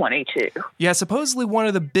 1922. Yeah, supposedly one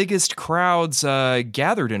of the biggest crowds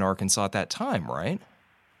gathered in Arkansas at that time, right?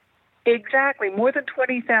 Exactly, more than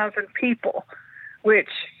 20,000 people, which,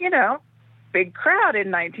 big crowd in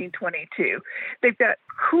 1922. They've got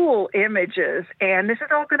cool images, and this is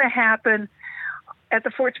all going to happen at the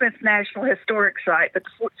Fort Smith National Historic Site, but the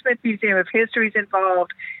Fort Smith Museum of History is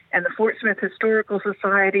involved, and the Fort Smith Historical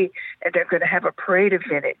Society, and they're going to have a parade of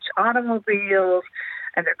vintage automobiles,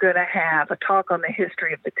 and they're going to have a talk on the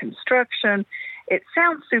history of the construction. It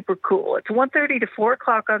sounds super cool. It's 1:30 to 4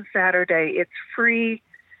 o'clock on Saturday. It's free.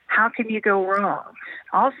 How can you go wrong?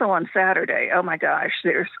 Also on Saturday, oh my gosh,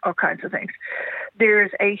 there's all kinds of things.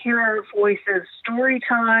 There's a Hero Voices story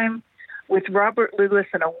time with Robert Lewis,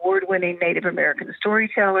 an award-winning Native American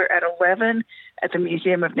storyteller, at 11 at the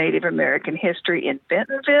Museum of Native American History in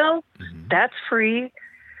Bentonville. Mm-hmm. That's free.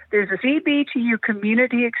 There's a ZBTU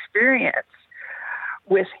community experience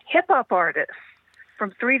with hip-hop artists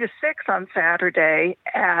from 3 to 6 on Saturday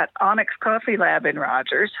at Onyx Coffee Lab in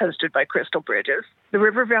Rogers, hosted by Crystal Bridges. The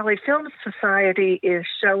River Valley Film Society is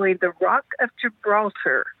showing The Rock of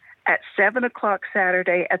Gibraltar at 7 o'clock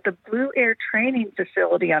Saturday at the Blue Air Training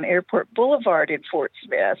Facility on Airport Boulevard in Fort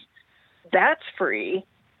Smith. That's free.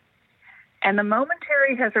 And the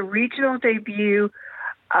Momentary has a regional debut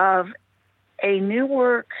of a new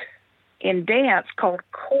work in dance called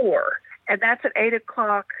Core, and that's at 8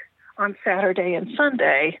 o'clock on Saturday and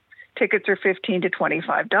Sunday. Tickets are $15 to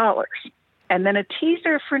 $25. And then a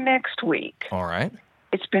teaser for next week. All right.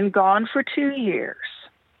 It's been gone for 2 years.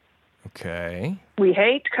 Okay. We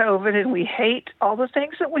hate COVID and we hate all the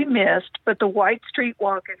things that we missed, but the White Street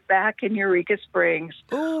Walk is back in Eureka Springs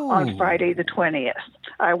on Friday the 20th.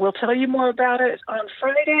 I will tell you more about it on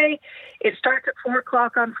Friday. It starts at 4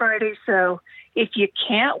 o'clock on Friday, so if you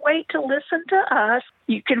can't wait to listen to us,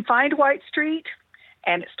 you can find White Street,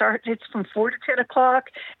 and it's from 4 to 10 o'clock,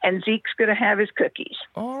 and Zeke's going to have his cookies.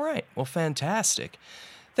 All right. Well, fantastic.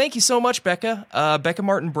 Thank you so much, Becca. Becca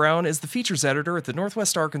Martin-Brown is the features editor at the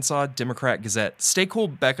Northwest Arkansas Democrat Gazette. Stay cool,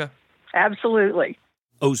 Becca. Absolutely.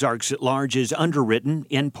 Ozarks at Large is underwritten,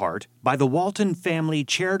 in part, by the Walton Family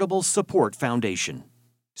Charitable Support Foundation.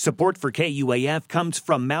 Support for KUAF comes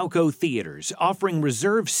from Malco Theaters, offering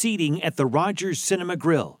reserved seating at the Rogers Cinema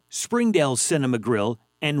Grill, Springdale Cinema Grill,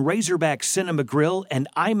 and Razorback Cinema Grill and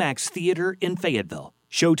IMAX Theater in Fayetteville.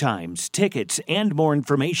 Showtimes, tickets, and more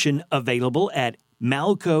information available at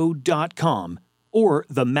malco.com or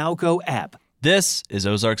the Malco app. This is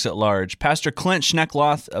Ozarks at Large. Pastor Clint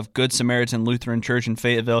Schneckloth of Good Samaritan Lutheran Church in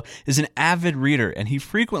Fayetteville is an avid reader, and he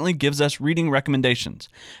frequently gives us reading recommendations.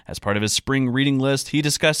 As part of his spring reading list, he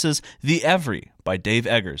discusses The Every by Dave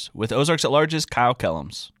Eggers with Ozarks at Large's Kyle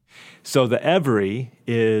Kellums. So the Every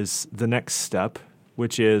is the next step,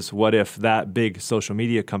 which is what if that big social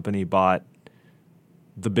media company bought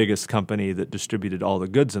the biggest company that distributed all the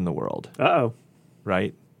goods in the world? Uh-oh.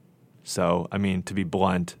 Right? So, I mean, to be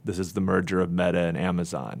blunt, this is the merger of Meta and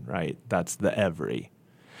Amazon, right? That's the Every.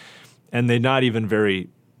 And they're not even very,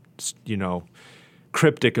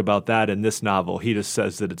 cryptic about that in this novel. He just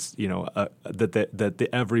says that it's, that the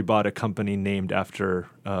Every bought a company named after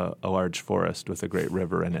a large forest with a great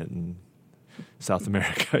river in it in South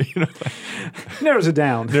America. Narrows it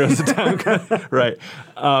down. Right.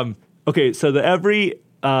 Okay, so the Every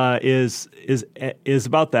is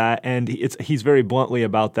about that, and he's very bluntly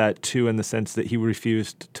about that too, in the sense that he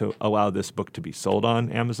refused to allow this book to be sold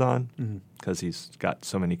on Amazon because he's got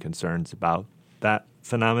so many concerns about that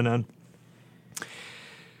phenomenon.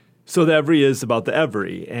 So the Every is about the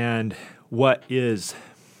Every, and what is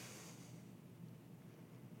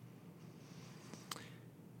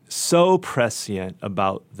so prescient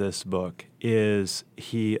about this book is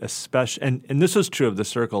he especially, and this was true of The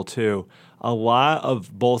Circle too, a lot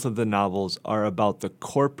of both of the novels are about the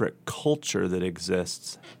corporate culture that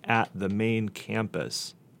exists at the main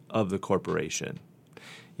campus of the corporation.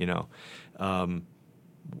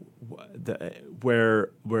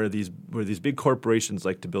 Where these big corporations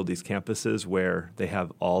like to build these campuses where they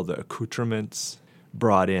have all the accoutrements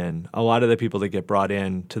brought in. A lot of the people that get brought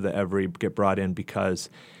in to the Every get brought in because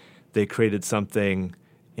they created something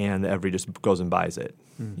and the Every just goes and buys it.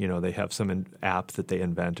 They have some app that they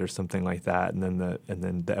invent or something like that, and then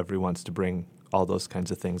the Every wants to bring all those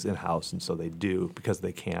kinds of things in-house, and so they do because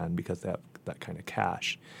they can, because they have that kind of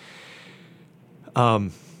cash.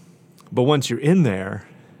 But once you're in there,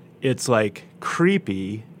 it's like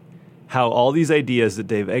creepy how all these ideas that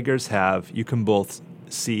Dave Eggers have, you can both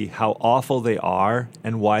see how awful they are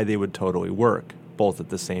and why they would totally work, both at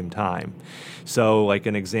the same time. So like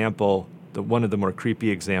an example, one of the more creepy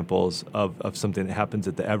examples of something that happens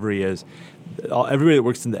at the Every is everybody that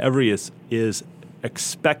works in the Every is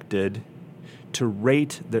expected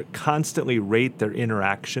to constantly rate their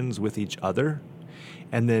interactions with each other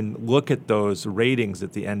and then look at those ratings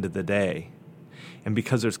at the end of the day. And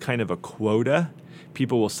because there's kind of a quota,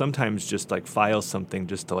 people will sometimes just like file something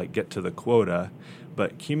just to like get to the quota,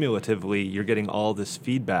 but cumulatively you're getting all this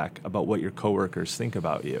feedback about what your coworkers think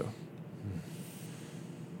about you.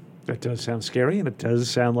 That does sound scary, and it does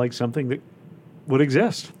sound like something that would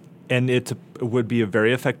exist. And it would be a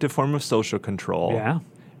very effective form of social control. Yeah.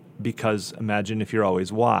 Because imagine if you're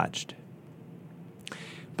always watched.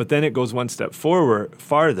 But then it goes one step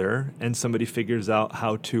farther, and somebody figures out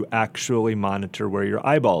how to actually monitor where your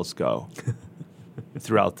eyeballs go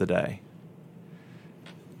throughout the day.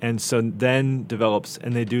 And so then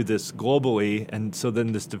and they do this globally, and so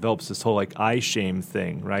then this develops this whole like eye shame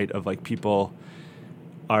thing, right? Of like people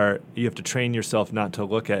you have to train yourself not to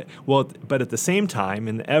look at, but at the same time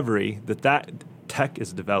in the Every, that tech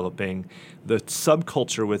is developing, the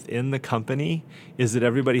subculture within the company is that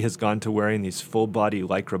everybody has gone to wearing these full body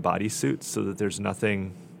Lycra bodysuits so that there's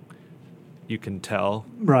nothing you can tell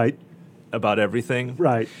about everything.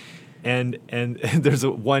 Right. And there's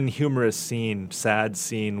one humorous sad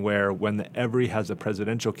scene where when the Every has a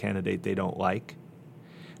presidential candidate they don't like,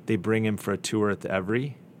 they bring him for a tour at the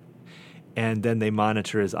Every, and then they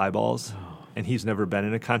monitor his eyeballs, and he's never been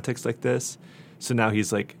in a context like this. So now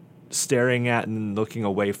he's like staring at and looking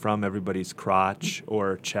away from everybody's crotch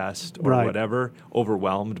or chest or whatever,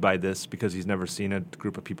 overwhelmed by this because he's never seen a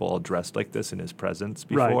group of people all dressed like this in his presence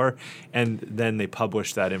before. Right. And then they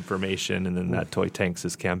publish that information, and then that toy tanks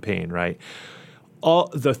his campaign, right?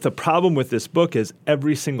 The problem with this book is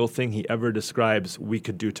every single thing he ever describes we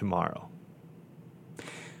could do tomorrow.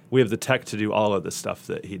 We have the tech to do all of the stuff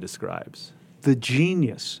that he describes. The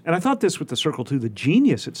genius, and I thought this with The Circle too, the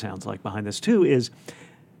genius it sounds like behind this too is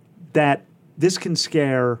that this can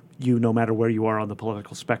scare you no matter where you are on the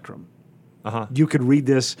political spectrum. You could read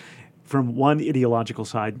this from one ideological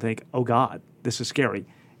side and think, oh God, this is scary.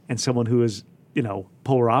 And someone who is,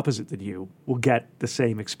 polar opposite than you will get the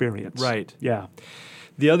same experience. Right. Yeah.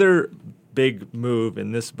 The other big move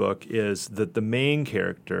in this book is that the main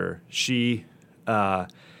character, she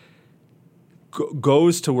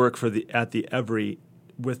goes to work at the Every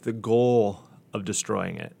with the goal of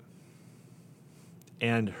destroying it.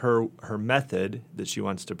 And her method that she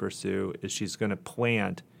wants to pursue is she's going to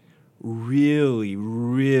plant really,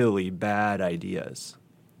 really bad ideas,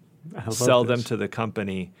 sell them to the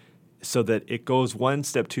company so that it goes one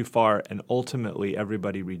step too far and ultimately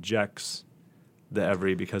everybody rejects the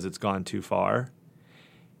Every because it's gone too far.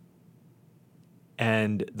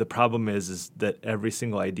 And the problem is that every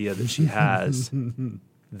single idea that she has,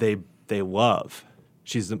 they love.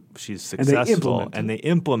 She's successful, and they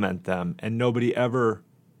implement them, and nobody ever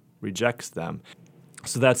rejects them.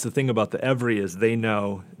 So that's the thing about the Every is they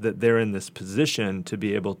know that they're in this position to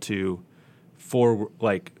be able to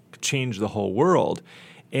change the whole world.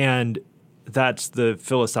 And that's the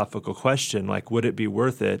philosophical question, like, would it be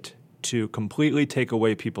worth it to completely take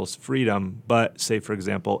away people's freedom, but say, for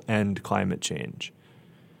example, end climate change?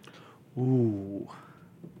 Ooh.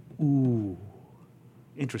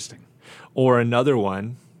 Interesting. Or another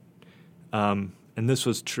one, and this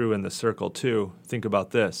was true in The Circle too. Think about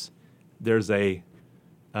this. There's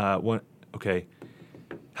one. Okay,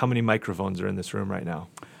 how many microphones are in this room right now?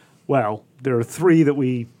 Well, there are 3 that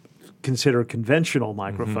we consider conventional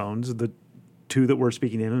microphones. Mm-hmm. The 2 that we're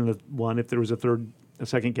speaking in, and the one if there was a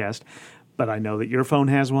second guest. But I know that your phone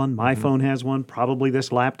has one. My phone has one. Probably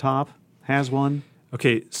this laptop has one.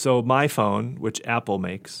 Okay, so my phone, which Apple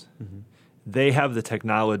makes, they have the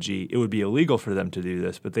technology. It would be illegal for them to do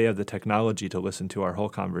this, but they have the technology to listen to our whole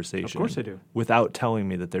conversation. Of course they do. Without telling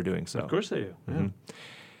me that they're doing so. Of course they do. Mm-hmm. Yeah.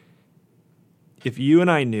 If you and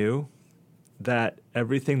I knew that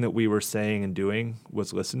everything that we were saying and doing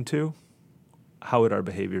was listened to, how would our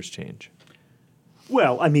behaviors change?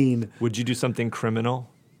 Well, I mean... Would you do something criminal?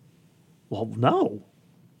 Well, no.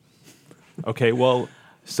 Okay, well,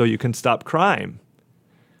 so you can stop crime.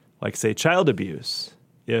 Like, say, child abuse.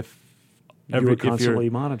 If you were constantly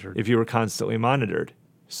monitored.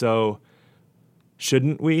 So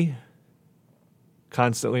shouldn't we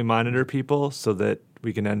constantly monitor people so that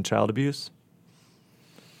we can end child abuse?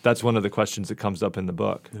 That's one of the questions that comes up in the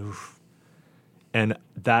book. Oof. And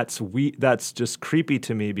that's just creepy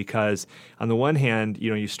to me because on the one hand,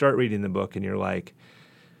 you start reading the book and you're like,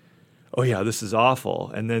 oh yeah, this is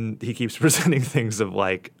awful. And then he keeps presenting things of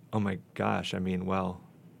like, oh my gosh, I mean, well,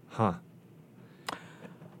 huh.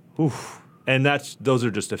 Oof. And those are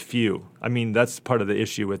just a few. I mean, that's part of the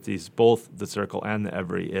issue with these, both The Circle and the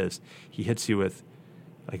Every, is he hits you with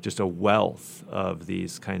like just a wealth of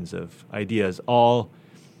these kinds of ideas, all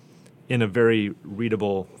in a very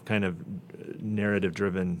readable kind of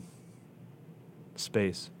narrative-driven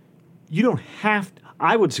space. You don't have to,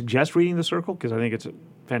 I would suggest reading The Circle because I think it's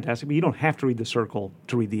fantastic, but you don't have to read The Circle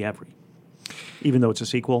to read the Every, even though it's a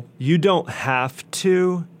sequel. You don't have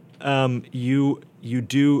to. You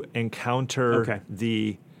do encounter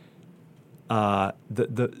the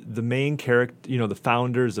main character, the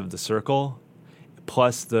founders of The Circle,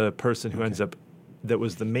 plus the person who ends up, that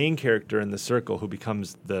was the main character in The Circle who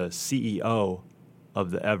becomes the CEO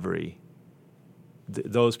of the Every.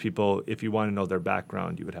 Those people, if you want to know their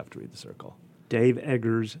background, you would have to read The Circle. Dave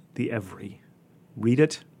Eggers' The Every. Read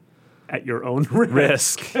it at your own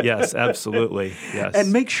risk. Yes, absolutely. Yes.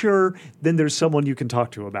 And make sure then there's someone you can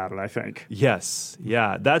talk to about it, I think. Yes.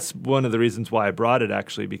 Yeah. That's one of the reasons why I brought it,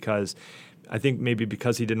 actually, because I think maybe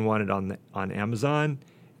because he didn't want it on Amazon,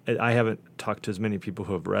 I haven't talked to as many people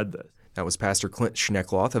who have read this. That was Pastor Clint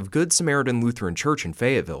Schneckloth of Good Samaritan Lutheran Church in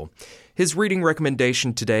Fayetteville. His reading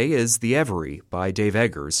recommendation today is The Every by Dave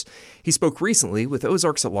Eggers. He spoke recently with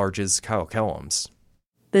Ozarks at Large's Kyle Kellums.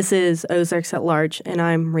 This is Ozarks at Large, and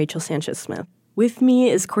I'm Rachel Sanchez-Smith. With me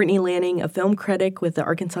is Courtney Lanning, a film critic with the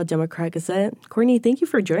Arkansas Democrat-Gazette. Courtney, thank you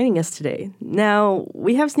for joining us today. Now,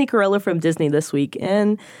 we have Sneakerella from Disney this week,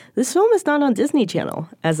 and this film is not on Disney Channel,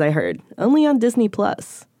 as I heard, only on Disney+.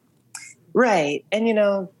 Right.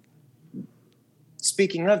 And,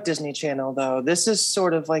 speaking of Disney Channel, though, this is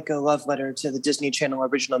sort of like a love letter to the Disney Channel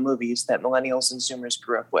original movies that millennials and Zoomers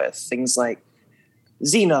grew up with. Things like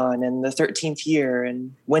Xenon and The 13th Year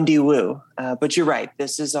and Wendy Wu. But you're right.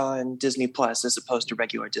 This is on Disney Plus as opposed to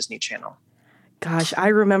regular Disney Channel. Gosh, I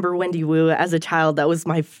remember Wendy Wu as a child. That was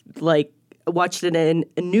my, watched it an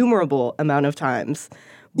innumerable amount of times.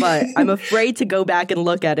 But I'm afraid to go back and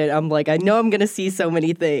look at it. I'm like, I know I'm going to see so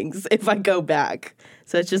many things if I go back.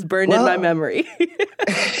 So it's just burned in my memory.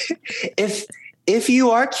 If you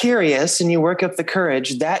are curious and you work up the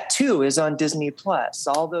courage, that too is on Disney Plus.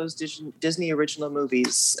 All those Disney original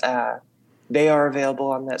movies, they are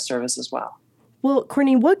available on that service as well. Well,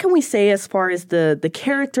 Courtney, what can we say as far as the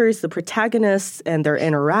characters, the protagonists, and their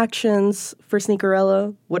interactions for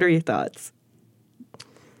Sneakerella? What are your thoughts?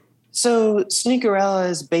 So Sneakerella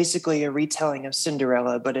is basically a retelling of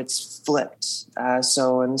Cinderella, but it's flipped.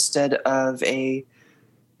 So instead of a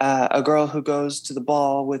girl who goes to the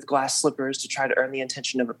ball with glass slippers to try to earn the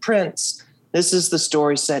attention of a prince, this is the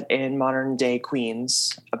story set in modern day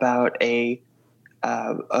Queens about a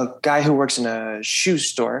guy who works in a shoe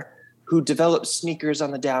store who develops sneakers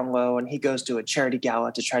on the down low, and he goes to a charity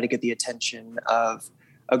gala to try to get the attention of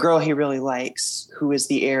a girl he really likes who is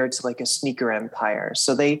the heir to like a sneaker empire.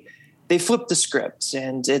 So they flip the script,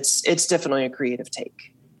 and it's definitely a creative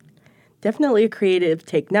take. Definitely a creative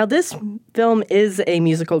take. Now, this film is a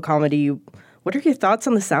musical comedy. What are your thoughts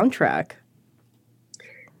on the soundtrack?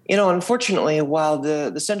 You know, unfortunately, while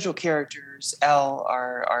the central characters, Elle,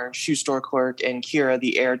 our shoe store clerk, and Kira,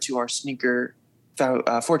 the heir to our sneaker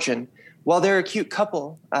fortune, while they're a cute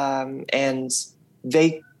couple and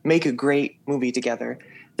they make a great movie together,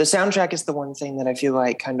 the soundtrack is the one thing that I feel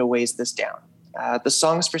like kind of weighs this down. The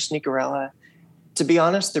songs for Sneakerella, to be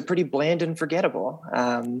honest, they're pretty bland and forgettable.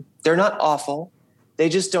 They're not awful. They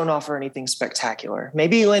just don't offer anything spectacular.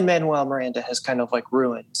 Maybe Lin-Manuel Miranda has kind of like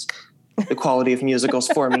ruined the quality of musicals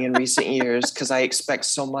for me in recent years because I expect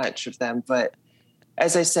so much of them. But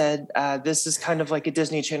as I said, this is kind of like a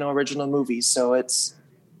Disney Channel original movie. So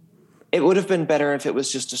it would have been better if it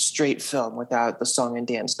was just a straight film without the song and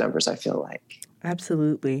dance numbers, I feel like.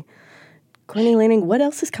 Absolutely. Courtney Lanning, what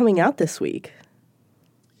else is coming out this week?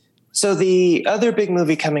 So the other big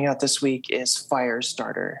movie coming out this week is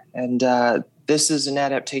Firestarter. And this is an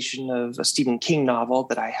adaptation of a Stephen King novel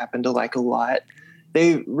that I happen to like a lot.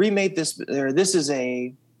 They remade this, or this is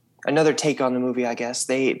another take on the movie, I guess.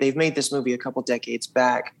 They've made this movie a couple decades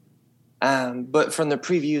back. But from the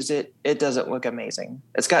previews, it doesn't look amazing.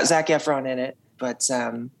 It's got Zac Efron in it, but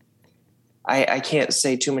I can't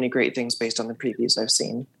say too many great things based on the previews I've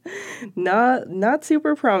seen. Not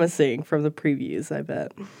super promising from the previews, I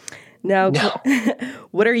bet. Now, No.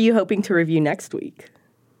 What are you hoping to review next week?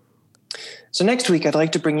 So next week, I'd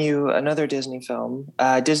like to bring you another Disney film.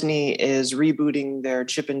 Disney is rebooting their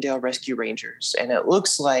Chip 'n Dale Rescue Rangers, and it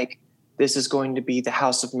looks like this is going to be the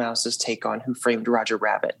House of Mouse's take on Who Framed Roger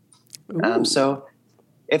Rabbit. So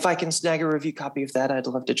if I can snag a review copy of that, I'd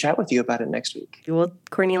love to chat with you about it next week. Well,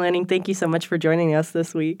 Courtney Lanning, thank you so much for joining us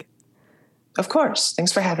this week. Of course.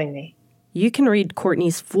 Thanks for having me. You can read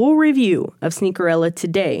Courtney's full review of Sneakerella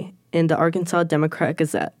today in the Arkansas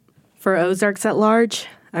Democrat-Gazette. For Ozarks at Large,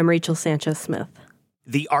 I'm Rachel Sanchez-Smith.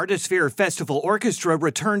 The Artisphere Festival Orchestra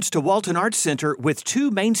returns to Walton Arts Center with 2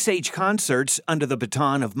 main stage concerts under the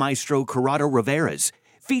baton of Maestro Corrado Rivera's,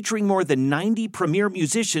 featuring more than 90 premier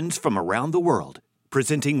musicians from around the world.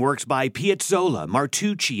 Presenting works by Piazzolla,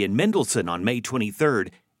 Martucci, and Mendelssohn on May 23rd,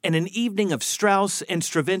 and an evening of Strauss and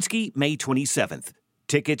Stravinsky May 27th.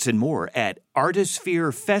 Tickets and more at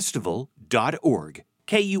artispherefestival.org.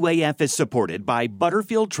 KUAF is supported by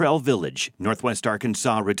Butterfield Trail Village, Northwest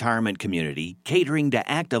Arkansas Retirement Community, catering to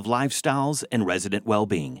active lifestyles and resident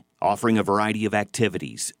well-being, offering a variety of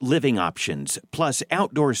activities, living options, plus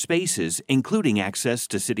outdoor spaces, including access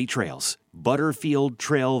to city trails.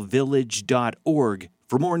 ButterfieldTrailVillage.org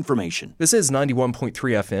for more information. This is 91.3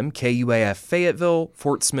 FM, KUAF Fayetteville,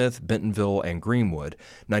 Fort Smith, Bentonville, and Greenwood.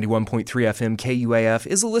 91.3 FM KUAF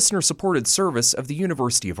is a listener-supported service of the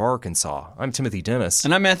University of Arkansas. I'm Timothy Dennis.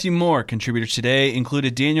 And I'm Matthew Moore. Contributors today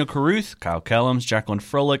included Daniel Caruth, Kyle Kellums, Jacqueline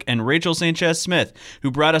Froelich, and Rachel Sanchez-Smith,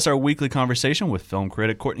 who brought us our weekly conversation with film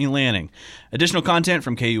critic Courtney Lanning. Additional content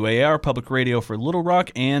from KUAR, Public Radio for Little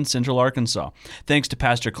Rock and Central Arkansas. Thanks to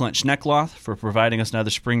Pastor Clint Schneckloth for providing us another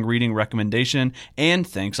spring reading recommendation, and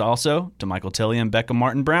thanks also to Michael Tilley and Becca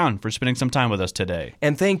Martin-Brown for spending some time with us today.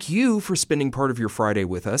 And thank you for spending part of your Friday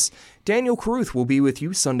with us. Daniel Caruth will be with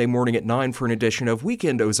you Sunday morning at 9 for an edition of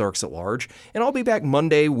Weekend Ozarks at Large, and I'll be back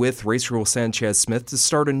Monday with Rachel Sanchez-Smith to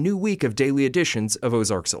start a new week of daily editions of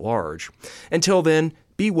Ozarks at Large. Until then,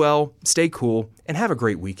 be well, stay cool, and have a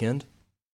great weekend.